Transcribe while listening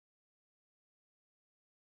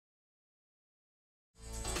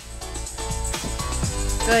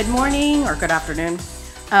Good morning or good afternoon.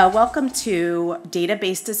 Welcome to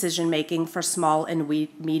Database Decision Making for Small and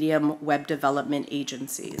Medium Web Development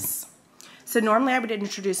Agencies. So normally I would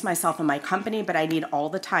introduce myself and my company, but I need all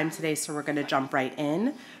the time today, so we're going to jump right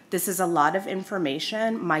in. This is a lot of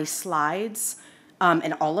information. My slides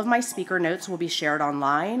and all of my speaker notes will be shared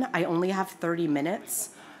online. I only have 30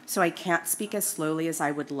 minutes, so I can't speak as slowly as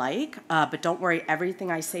I would like, but don't worry, everything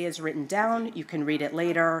I say is written down. You can read it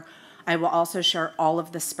later. I will also share all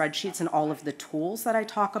of the spreadsheets and all of the tools that I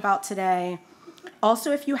talk about today.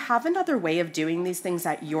 Also, if you have another way of doing these things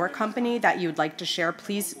at your company that you'd like to share,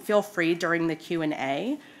 please feel free during the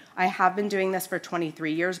Q&A. I have been doing this for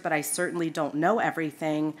 23 years, but I certainly don't know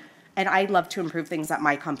everything, and I'd love to improve things at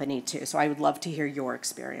my company too, so I would love to hear your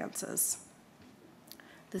experiences.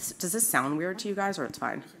 Does this sound weird to you guys, or it's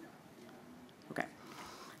fine? Okay.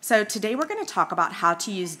 So today we're going to talk about how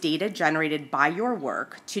to use data generated by your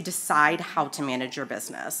work to decide how to manage your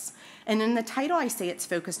business. And in the title, I say it's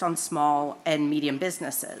focused on small and medium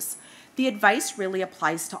businesses. The advice really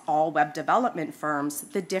applies to all web development firms.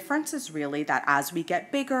 The difference is really that as we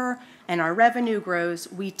get bigger and our revenue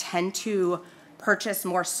grows, we tend to purchase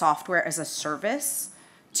more software as a service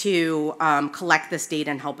to collect this data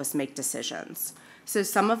and help us make decisions. So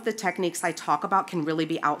some of the techniques I talk about can really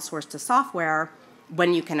be outsourced to software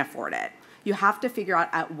when you can afford it. You have to figure out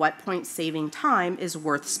at what point saving time is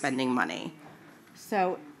worth spending money.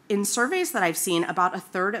 So in surveys that I've seen, about a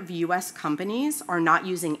third of US companies are not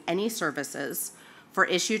using any services for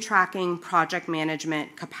issue tracking, project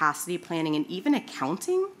management, capacity planning, and even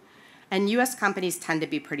accounting. And US companies tend to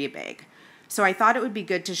be pretty big. So I thought it would be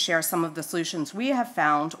good to share some of the solutions we have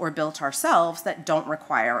found or built ourselves that don't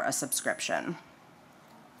require a subscription.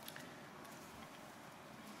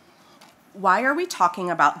 Why are we talking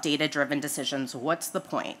about data-driven decisions? What's the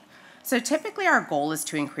point? So typically our goal is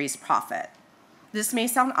to increase profit. This may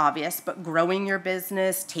sound obvious, but growing your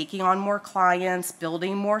business, taking on more clients,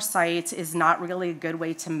 building more sites is not really a good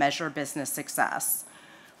way to measure business success.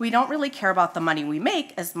 We don't really care about the money we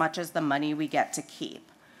make as much as the money we get to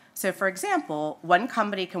keep. So for example, one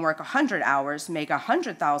company can work 100 hours, make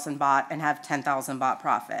 100,000 baht, and have 10,000 baht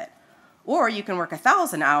profit. Or you can work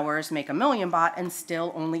 1,000 hours, make 1,000,000 baht, and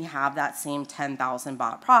still only have that same 10,000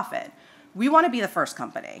 baht profit. We want to be the first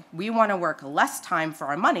company. We want to work less time for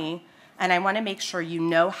our money, and I want to make sure you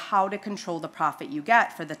know how to control the profit you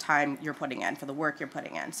get for the time you're putting in, for the work you're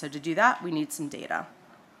putting in. So to do that, we need some data.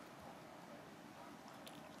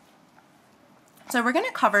 So we're going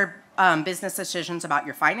to cover business decisions about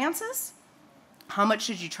your finances. How much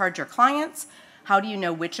should you charge your clients? How do you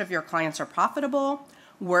know which of your clients are profitable?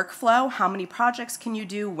 Workflow, how many projects can you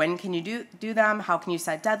do? When can you do them? How can you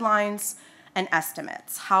set deadlines? And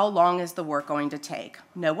estimates, how long is the work going to take?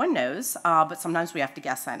 No one knows, but sometimes we have to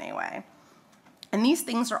guess anyway. And these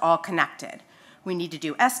things are all connected. We need to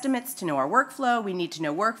do estimates to know our workflow. We need to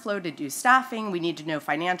know workflow to do staffing. We need to know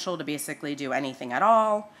financial to basically do anything at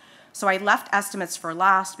all. So I left estimates for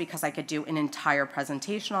last because I could do an entire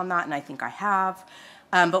presentation on that, and I think I have.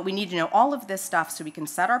 But we need to know all of this stuff so we can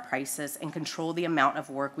set our prices and control the amount of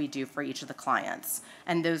work we do for each of the clients.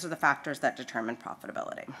 And those are the factors that determine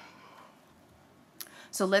profitability.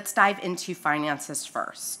 So let's dive into finances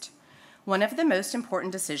first. One of the most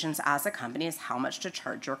important decisions as a company is how much to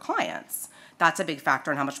charge your clients. That's a big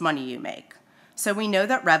factor in how much money you make. So we know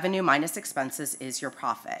that revenue minus expenses is your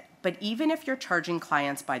profit. But even if you're charging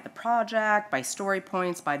clients by the project, by story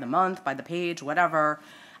points, by the month, by the page, whatever,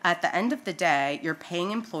 at the end of the day, you're paying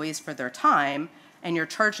employees for their time and you're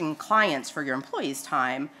charging clients for your employees'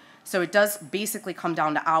 time. So it does basically come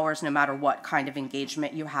down to hours no matter what kind of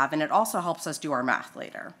engagement you have, and it also helps us do our math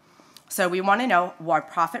later. So we want to know our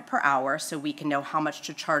profit per hour so we can know how much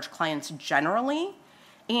to charge clients generally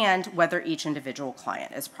and whether each individual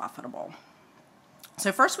client is profitable.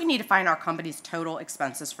 So first we need to find our company's total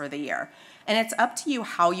expenses for the year, and it's up to you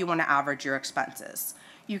how you want to average your expenses.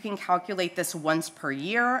 You can calculate this once per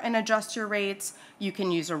year and adjust your rates. You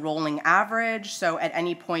can use a rolling average, so at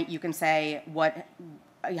any point you can say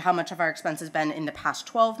how much of our expense has been in the past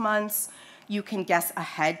 12 months. You can guess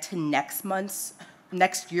ahead to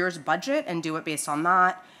next year's budget and do it based on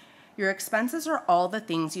that. Your expenses are all the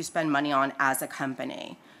things you spend money on as a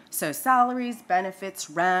company. So salaries, benefits,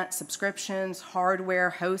 rent, subscriptions,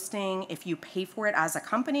 hardware, hosting. If you pay for it as a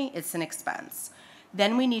company, it's an expense.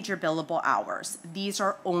 Then we need your billable hours. These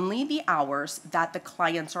are only the hours that the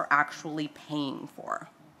clients are actually paying for.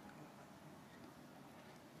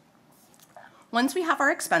 Once we have our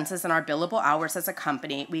expenses and our billable hours as a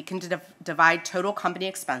company, we can divide total company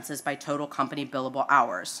expenses by total company billable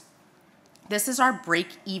hours. This is our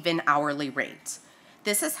break-even hourly rate.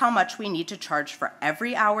 This is how much we need to charge for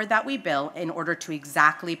every hour that we bill in order to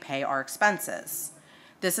exactly pay our expenses.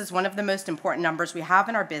 This is one of the most important numbers we have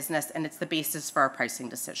in our business, and it's the basis for our pricing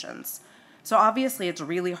decisions. So obviously, it's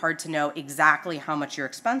really hard to know exactly how much your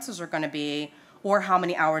expenses are going to be or how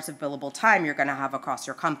many hours of billable time you're going to have across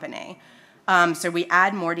your company. So we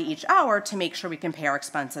add more to each hour to make sure we can pay our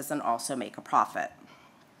expenses and also make a profit.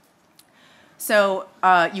 So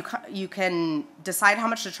you can decide how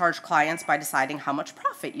much to charge clients by deciding how much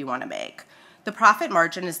profit you want to make. The profit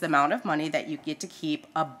margin is the amount of money that you get to keep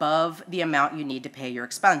above the amount you need to pay your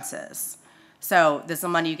expenses. So this is the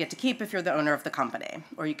money you get to keep if you're the owner of the company,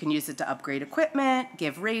 or you can use it to upgrade equipment,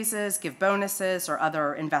 give raises, give bonuses, or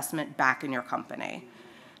other investment back in your company.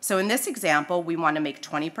 So in this example, we want to make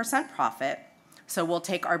 20% profit. So we'll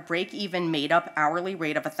take our break-even made-up hourly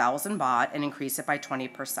rate of 1,000 baht and increase it by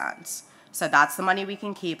 20%. So that's the money we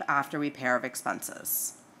can keep after we pay our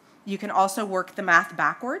expenses. You can also work the math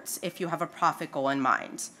backwards if you have a profit goal in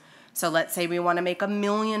mind. So let's say we want to make 1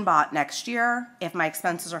 million baht next year. If my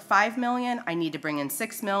expenses are 5 million, I need to bring in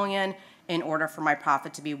 6 million in order for my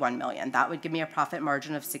profit to be 1 million. That would give me a profit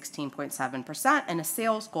margin of 16.7% and a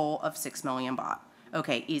sales goal of 6 million baht.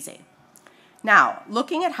 Okay, easy. Now,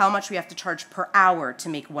 looking at how much we have to charge per hour to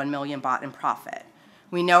make 1 million baht in profit.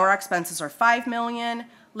 We know our expenses are 5 million.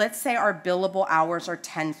 Let's say our billable hours are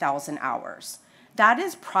 10,000 hours. That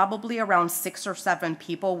is probably around 6 or 7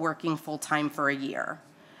 people working full-time for a year.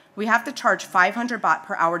 We have to charge 500 baht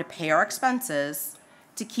per hour to pay our expenses.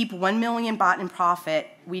 To keep 1 million baht in profit,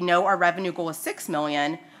 we know our revenue goal is 6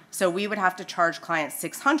 million, so we would have to charge clients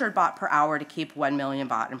 600 baht per hour to keep 1 million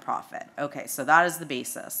baht in profit. Okay, so that is the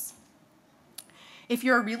basis. If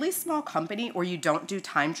you're a really small company or you don't do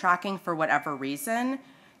time tracking for whatever reason,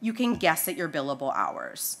 you can guess at your billable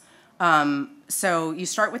hours. So you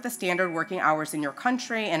start with the standard working hours in your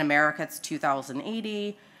country. In America, it's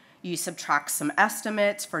 2,080. You subtract some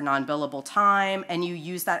estimates for non-billable time, and you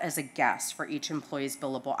use that as a guess for each employee's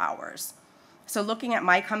billable hours. So looking at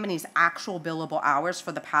my company's actual billable hours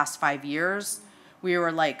for the past 5 years, we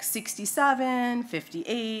were like 67,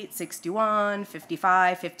 58, 61,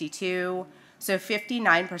 55, 52. So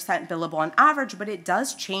 59% billable on average, but it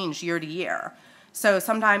does change year to year. So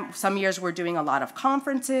some years we're doing a lot of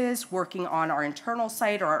conferences, working on our internal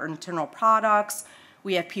site or our internal products.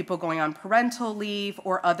 We have people going on parental leave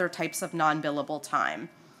or other types of non-billable time.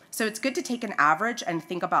 So it's good to take an average and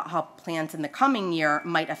think about how plans in the coming year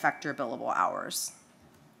might affect your billable hours.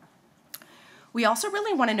 We also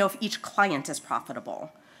really want to know if each client is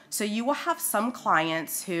profitable. So you will have some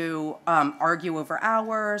clients who argue over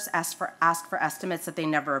hours, ask for estimates that they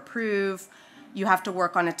never approve. You have to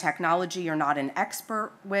work on a technology you're not an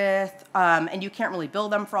expert with, and you can't really bill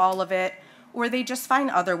them for all of it, or they just find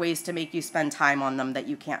other ways to make you spend time on them that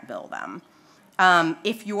you can't bill them.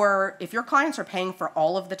 If your clients are paying for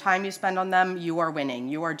all of the time you spend on them, you are winning.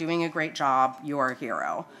 You are doing a great job. You are a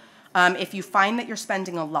hero. If you find that you're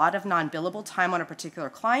spending a lot of non-billable time on a particular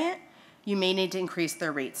client, you may need to increase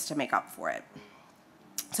their rates to make up for it.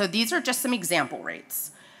 So these are just some example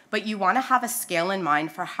rates, but you want to have a scale in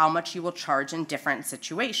mind for how much you will charge in different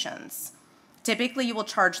situations. Typically, you will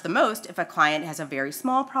charge the most if a client has a very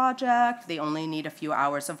small project, they only need a few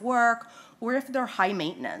hours of work, or if they're high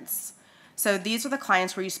maintenance. So these are the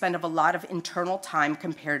clients where you spend a lot of internal time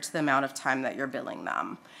compared to the amount of time that you're billing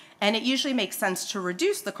them. And it usually makes sense to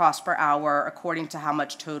reduce the cost per hour according to how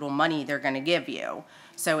much total money they're going to give you.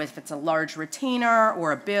 So if it's a large retainer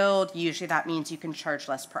or a build, usually that means you can charge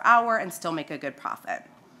less per hour and still make a good profit.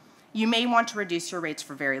 You may want to reduce your rates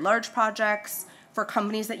for very large projects, for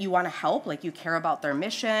companies that you want to help, like you care about their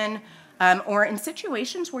mission, or in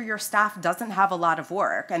situations where your staff doesn't have a lot of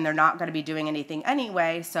work and they're not going to be doing anything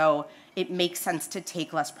anyway, so it makes sense to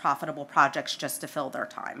take less profitable projects just to fill their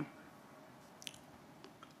time.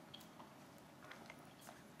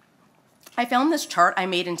 I found this chart I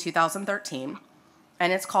made in 2013,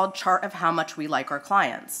 and it's called Chart of How Much We Like Our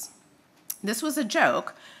Clients. This was a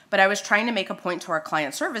joke, but I was trying to make a point to our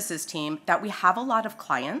client services team that we have a lot of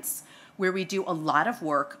clients where we do a lot of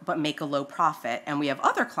work but make a low profit, and we have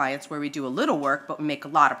other clients where we do a little work but we make a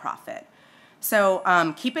lot of profit.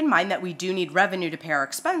 So keep in mind that we do need revenue to pay our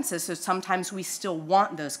expenses, so sometimes we still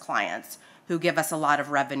want those clients who give us a lot of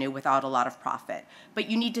revenue without a lot of profit. But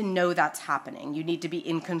you need to know that's happening. You need to be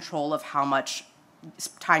in control of how much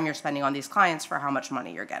time you're spending on these clients for how much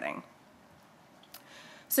money you're getting.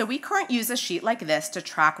 So we currently use a sheet like this to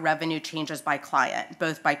track revenue changes by client,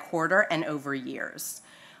 both by quarter and over years.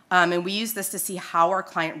 And we use this to see how our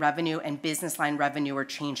client revenue and business line revenue are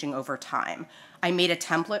changing over time. I made a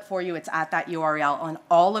template for you. It's at that URL. On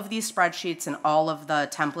all of these spreadsheets and all of the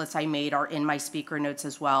templates I made are in my speaker notes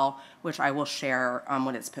as well, which I will share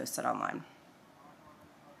when it's posted online.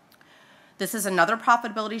 This is another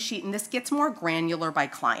profitability sheet, and this gets more granular by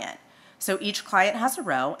client. So each client has a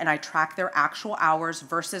row, and I track their actual hours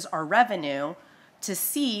versus our revenue to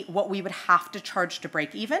see what we would have to charge to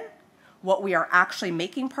break even, what we are actually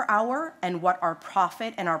making per hour, and what our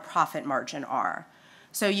profit and our profit margin are.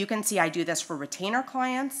 So you can see I do this for retainer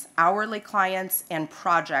clients, hourly clients, and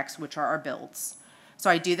projects, which are our builds. So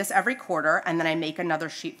I do this every quarter, and then I make another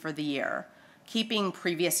sheet for the year, keeping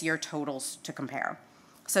previous year totals to compare.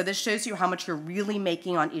 So this shows you how much you're really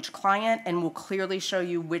making on each client and will clearly show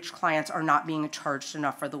you which clients are not being charged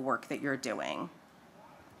enough for the work that you're doing.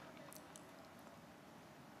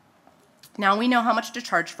 Now we know how much to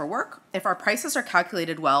charge for work. If our prices are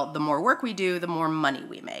calculated well, the more work we do, the more money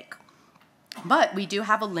we make. But we do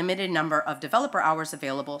have a limited number of developer hours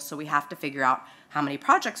available, so we have to figure out how many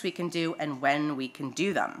projects we can do and when we can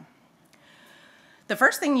do them. The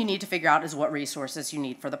first thing you need to figure out is what resources you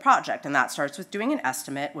need for the project, and that starts with doing an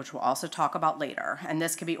estimate, which we'll also talk about later. And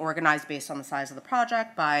this can be organized based on the size of the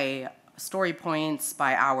project, by story points,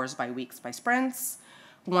 by hours, by weeks, by sprints.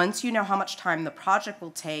 Once you know how much time the project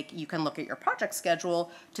will take, you can look at your project schedule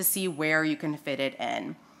to see where you can fit it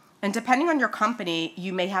in. And depending on your company,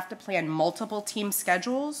 you may have to plan multiple team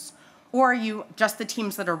schedules, or just the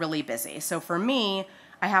teams that are really busy. So for me,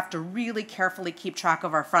 I have to really carefully keep track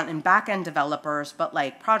of our front and back end developers, but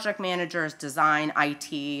like project managers, design,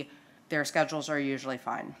 IT, their schedules are usually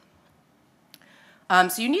fine.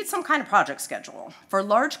 So you need some kind of project schedule. For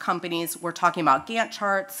large companies, we're talking about Gantt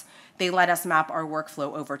charts. They let us map our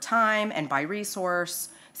workflow over time and by resource,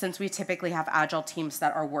 since we typically have agile teams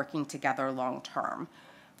that are working together long term.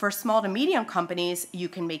 For small to medium companies, you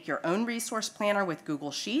can make your own resource planner with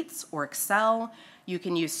Google Sheets or Excel. You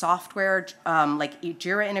can use software like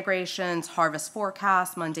Jira integrations, Harvest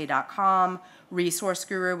Forecast, Monday.com, Resource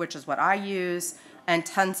Guru, which is what I use, and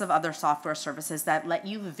tons of other software services that let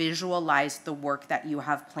you visualize the work that you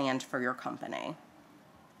have planned for your company.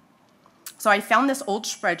 So I found this old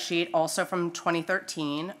spreadsheet also from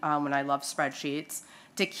 2013 when I loved spreadsheets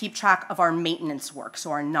to keep track of our maintenance work, so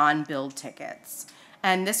our non-build tickets.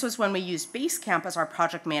 And this was when we used Basecamp as our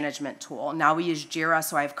project management tool. Now we use Jira,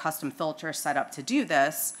 so I have custom filters set up to do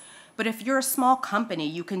this. But if you're a small company,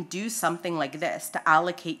 you can do something like this to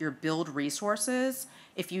allocate your build resources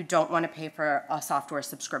if you don't want to pay for a software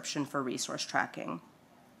subscription for resource tracking.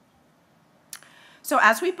 So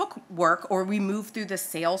as we book work or we move through the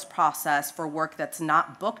sales process for work that's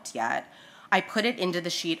not booked yet, I put it into the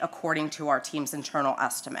sheet according to our team's internal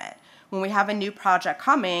estimate. When we have a new project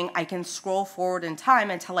coming, I can scroll forward in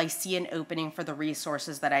time until I see an opening for the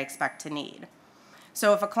resources that I expect to need.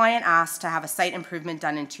 So if a client asks to have a site improvement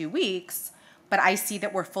done in 2 weeks, but I see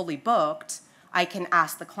that we're fully booked, I can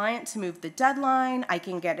ask the client to move the deadline. I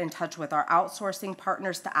can get in touch with our outsourcing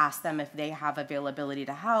partners to ask them if they have availability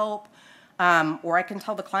to help, or I can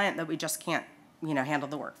tell the client that we just can't, handle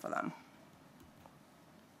the work for them.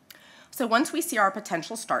 So once we see our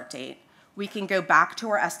potential start date, we can go back to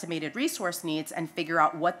our estimated resource needs and figure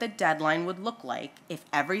out what the deadline would look like if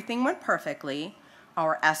everything went perfectly,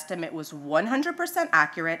 our estimate was 100%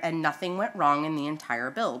 accurate, and nothing went wrong in the entire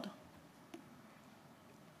build.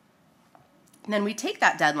 And then we take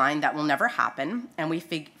that deadline that will never happen and we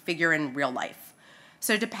figure in real life.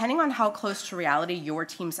 So depending on how close to reality your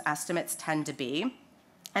team's estimates tend to be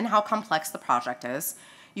and how complex the project is,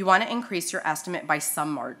 you want to increase your estimate by some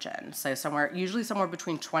margin. So usually somewhere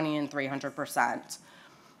between 20 and 300%.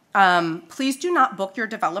 Please do not book your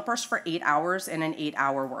developers for 8 hours in an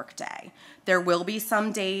 8-hour workday. There will be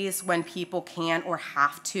some days when people can or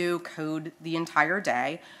have to code the entire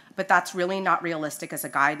day, but that's really not realistic as a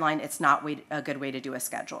guideline. It's not a good way to do a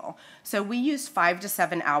schedule. So we use 5 to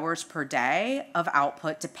 7 hours per day of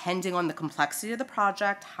output, depending on the complexity of the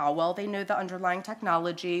project, how well they know the underlying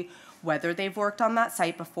technology, whether they've worked on that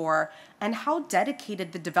site before, and how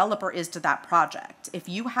dedicated the developer is to that project. If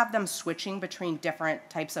you have them switching between different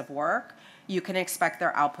types of work, you can expect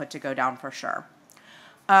their output to go down for sure.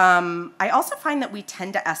 I also find that we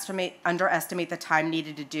tend to underestimate the time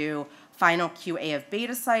needed to do final QA of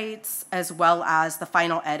beta sites, as well as the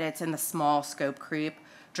final edits and the small scope creep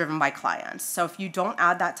driven by clients. So if you don't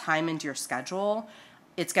add that time into your schedule,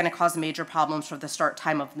 it's going to cause major problems for the start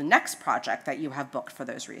time of the next project that you have booked for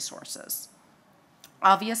those resources.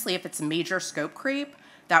 Obviously, if it's major scope creep,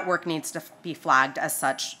 that work needs to be flagged as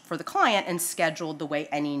such for the client and scheduled the way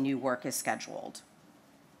any new work is scheduled.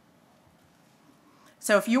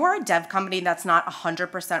 So if you are a dev company that's not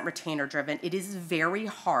 100% retainer driven, it is very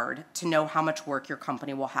hard to know how much work your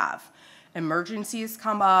company will have. Emergencies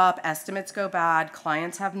come up, estimates go bad,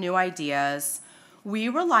 clients have new ideas. We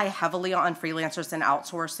rely heavily on freelancers and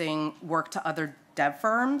outsourcing work to other dev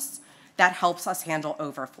firms. That helps us handle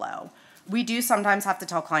overflow. We do sometimes have to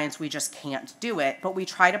tell clients we just can't do it, but we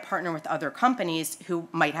try to partner with other companies who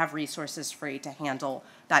might have resources free to handle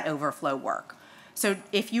that overflow work. So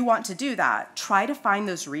if you want to do that, try to find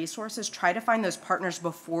those resources, try to find those partners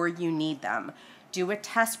before you need them. Do a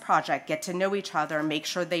test project, get to know each other, make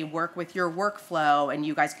sure they work with your workflow and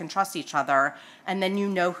you guys can trust each other, and then you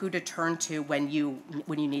know who to turn to when you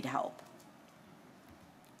need help.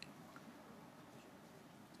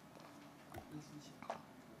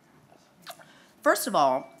 First of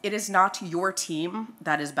all, it is not your team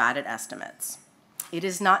that is bad at estimates. It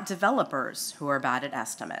is not developers who are bad at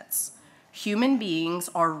estimates. Human beings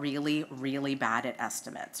are really, really bad at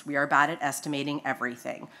estimates. We are bad at estimating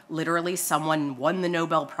everything. Literally, someone won the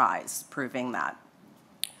Nobel Prize proving that.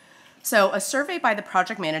 So a survey by the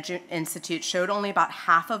Project Management Institute showed only about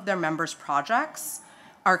half of their members' projects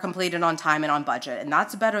are completed on time and on budget, and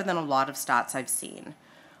that's better than a lot of stats I've seen.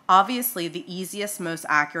 Obviously, the easiest, most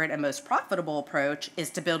accurate, and most profitable approach is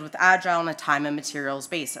to build with Agile on a time and materials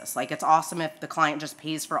basis. Like, it's awesome if the client just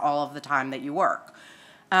pays for all of the time that you work.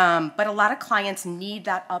 But a lot of clients need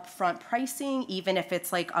that upfront pricing, even if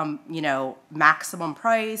it's like, maximum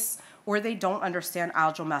price, or they don't understand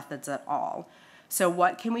Agile methods at all. So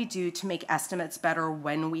what can we do to make estimates better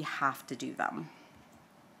when we have to do them?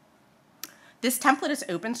 This template is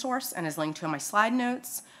open source and is linked to in my slide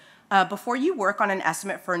notes. Before you work on an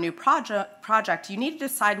estimate for a new project, you need to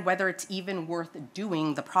decide whether it's even worth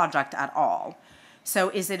doing the project at all. So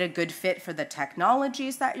is it a good fit for the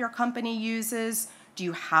technologies that your company uses? Do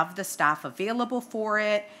you have the staff available for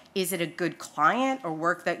it? Is it a good client or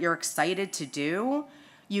work that you're excited to do?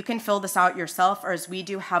 You can fill this out yourself, or as we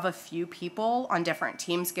do, have a few people on different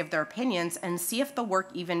teams give their opinions and see if the work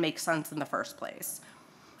even makes sense in the first place.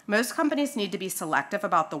 Most companies need to be selective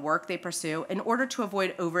about the work they pursue in order to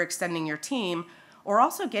avoid overextending your team or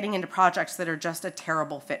also getting into projects that are just a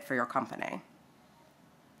terrible fit for your company.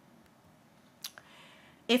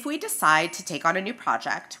 If we decide to take on a new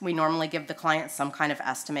project, we normally give the client some kind of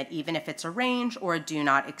estimate, even if it's a range or a do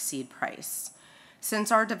not exceed price.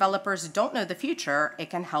 Since our developers don't know the future, it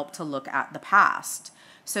can help to look at the past.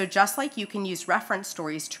 So just like you can use reference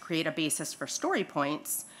stories to create a basis for story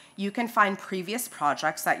points, you can find previous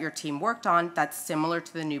projects that your team worked on that's similar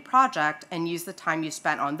to the new project and use the time you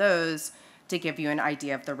spent on those to give you an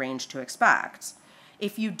idea of the range to expect.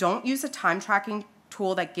 If you don't use a time tracking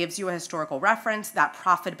tool that gives you a historical reference, that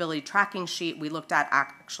profitability tracking sheet we looked at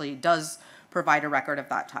actually does provide a record of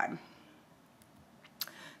that time.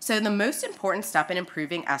 So the most important step in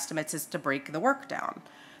improving estimates is to break the work down.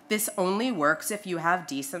 This only works if you have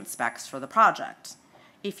decent specs for the project.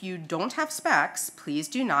 If you don't have specs, please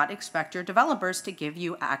do not expect your developers to give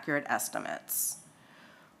you accurate estimates.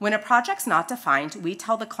 When a project's not defined, we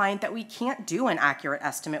tell the client that we can't do an accurate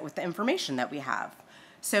estimate with the information that we have.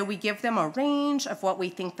 So we give them a range of what we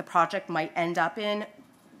think the project might end up in,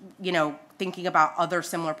 thinking about other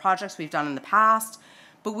similar projects we've done in the past,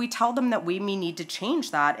 but we tell them that we may need to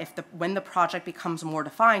change that when the project becomes more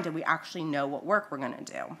defined and we actually know what work we're going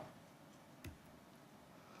to do.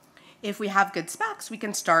 If we have good specs, we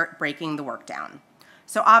can start breaking the work down.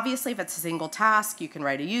 So obviously, if it's a single task, you can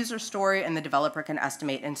write a user story and the developer can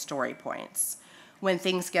estimate in story points. When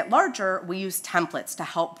things get larger, we use templates to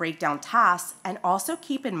help break down tasks and also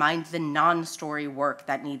keep in mind the non-story work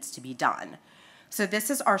that needs to be done. So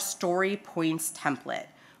this is our story points template.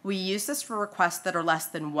 We use this for requests that are less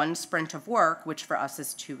than one sprint of work, which for us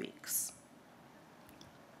is 2 weeks.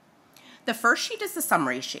 The first sheet is the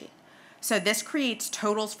summary sheet. So this creates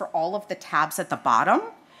totals for all of the tabs at the bottom.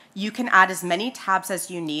 You can add as many tabs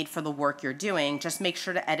as you need for the work you're doing. Just make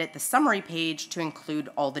sure to edit the summary page to include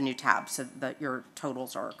all the new tabs so that your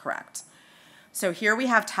totals are correct. So here we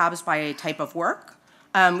have tabs by type of work.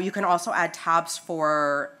 You can also add tabs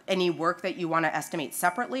for any work that you want to estimate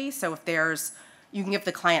separately. So if you can give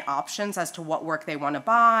the client options as to what work they want to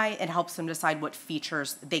buy. It helps them decide what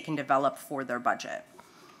features they can develop for their budget.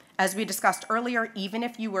 As we discussed earlier, even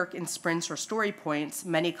if you work in sprints or story points,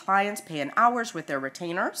 many clients pay in hours with their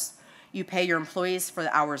retainers. You pay your employees for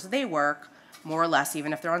the hours they work, more or less,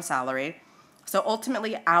 even if they're on salary. So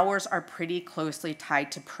ultimately, hours are pretty closely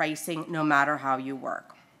tied to pricing no matter how you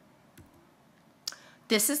work.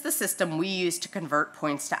 This is the system we use to convert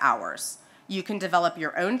points to hours. You can develop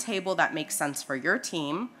your own table that makes sense for your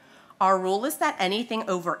team. Our rule is that anything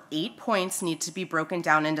over 8 points needs to be broken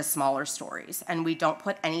down into smaller stories, and we don't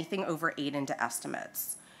put anything over 8 into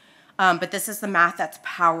estimates. But this is the math that's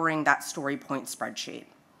powering that story point spreadsheet.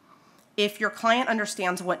 If your client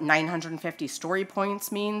understands what 950 story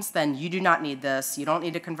points means, then you do not need this. You don't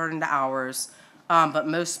need to convert into hours. But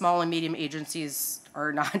most small and medium agencies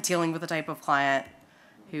are not dealing with the type of client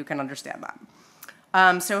who can understand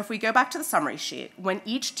that. So if we go back to the summary sheet, when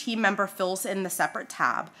each team member fills in the separate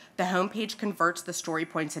tab, the homepage converts the story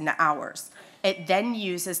points into hours. It then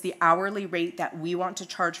uses the hourly rate that we want to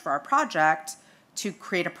charge for our project to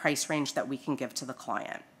create a price range that we can give to the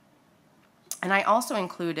client. And I also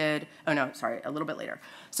included, a little bit later.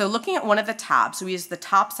 So looking at one of the tabs, we use the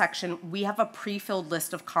top section, we have a pre-filled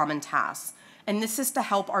list of common tasks. And this is to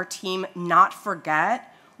help our team not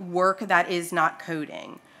forget work that is not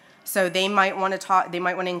coding. So they might want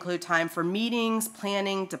to include time for meetings,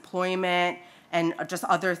 planning, deployment, and just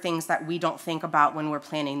other things that we don't think about when we're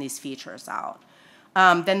planning these features out.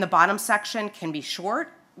 Then the bottom section can be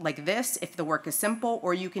short, like this, if the work is simple,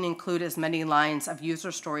 or you can include as many lines of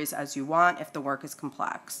user stories as you want if the work is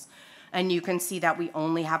complex. And you can see that we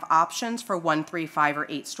only have options for 1, 3, 5, or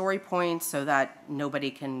 8 story points so that nobody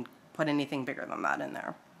can put anything bigger than that in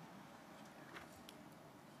there.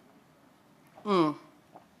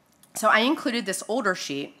 So I included this older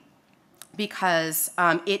sheet because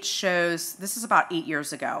it shows, this is about 8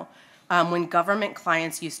 years ago, when government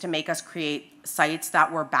clients used to make us create sites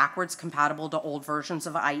that were backwards compatible to old versions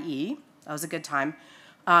of IE. That was a good time.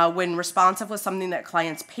 When responsive was something that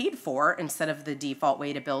clients paid for instead of the default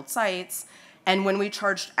way to build sites, and when we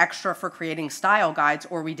charged extra for creating style guides,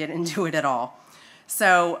 or we didn't do it at all.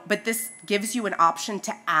 So, but this gives you an option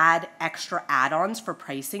to add extra add-ons for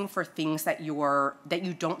pricing for things that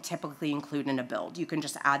you don't typically include in a build. You can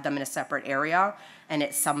just add them in a separate area, and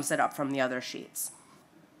it sums it up from the other sheets.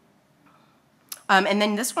 And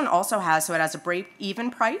then this one also has, so it has a break-even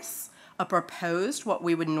price, a proposed, what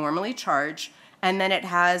we would normally charge, and then it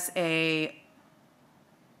has a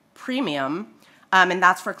premium, and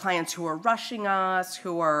that's for clients who are rushing us,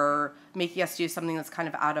 who are making us do something that's kind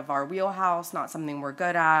of out of our wheelhouse, not something we're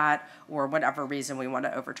good at, or whatever reason we want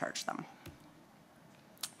to overcharge them.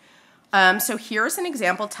 So here's an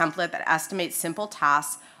example template that estimates simple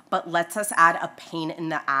tasks, but lets us add a pain in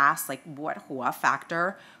the ass, like what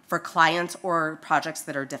factor, for clients or projects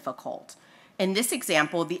that are difficult. In this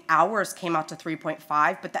example, the hours came out to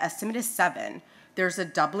 3.5, but the estimate is 7. There's a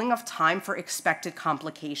doubling of time for expected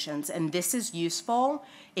complications, and this is useful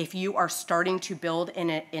if you are starting to build in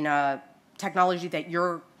a technology that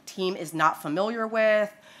your team is not familiar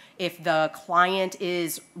with, if the client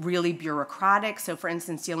is really bureaucratic. So for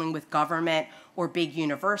instance, dealing with government or big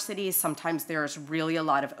universities, sometimes there's really a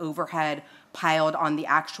lot of overhead piled on the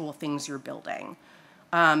actual things you're building.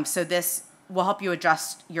 So this will help you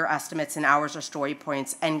adjust your estimates in hours or story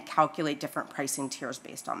points and calculate different pricing tiers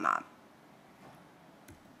based on that.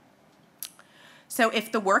 So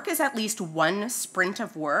if the work is at least 1 sprint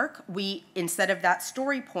of work, instead of that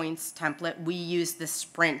story points template, we use the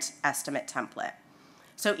sprint estimate template.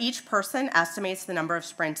 So each person estimates the number of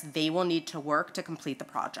sprints they will need to work to complete the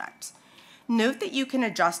project. Note that you can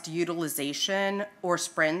adjust utilization or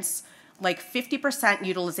sprints, like 50%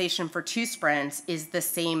 utilization for 2 sprints is the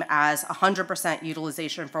same as 100%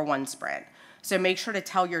 utilization for 1 sprint. So make sure to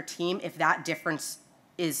tell your team if that difference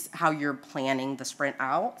is how you're planning the sprint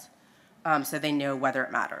out, so they know whether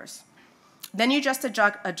it matters. Then you just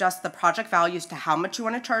adjust the project values to how much you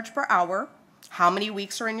want to charge per hour, how many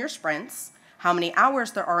weeks are in your sprints, how many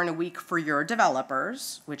hours there are in a week for your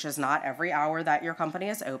developers, which is not every hour that your company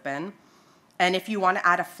is open, and if you want to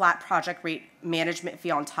add a flat project rate management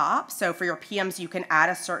fee on top. So for your PMs, you can add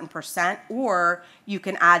a certain percent, or you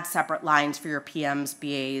can add separate lines for your PMs,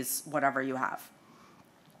 BAs, whatever you have.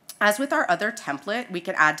 As with our other template, we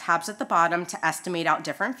can add tabs at the bottom to estimate out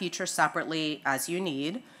different features separately as you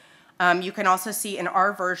need. You can also see in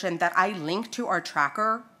our version that I link to our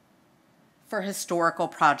tracker for historical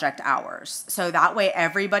project hours. So that way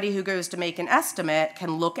everybody who goes to make an estimate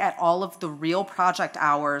can look at all of the real project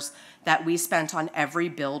hours that we spent on every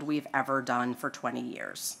build we've ever done for 20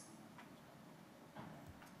 years.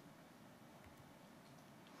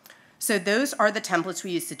 So those are the templates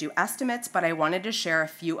we use to do estimates, but I wanted to share a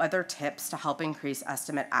few other tips to help increase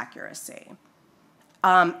estimate accuracy.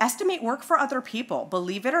 Estimate work for other people.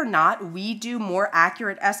 Believe it or not, we do more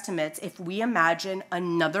accurate estimates if we imagine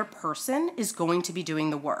another person is going to be doing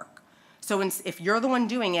the work. So if you're the one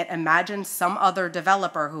doing it, imagine some other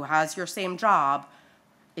developer who has your same job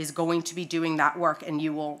is going to be doing that work, and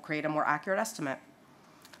you will create a more accurate estimate.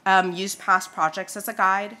 Use past projects as a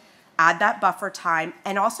guide. add that buffer time,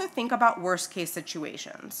 and also think about worst case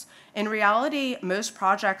situations. In reality, most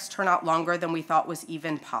projects turn out longer than we thought was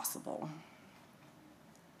even possible.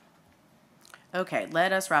 Okay,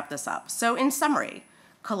 let us wrap this up. So in summary,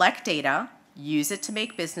 collect data, use it to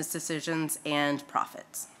make business decisions and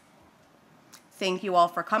profits. Thank you all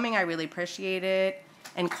for coming. I really appreciate it.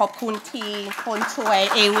 And ขอบคุณที่คนช่วย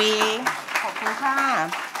เอวีขอบคุณค่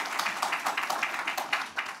ะ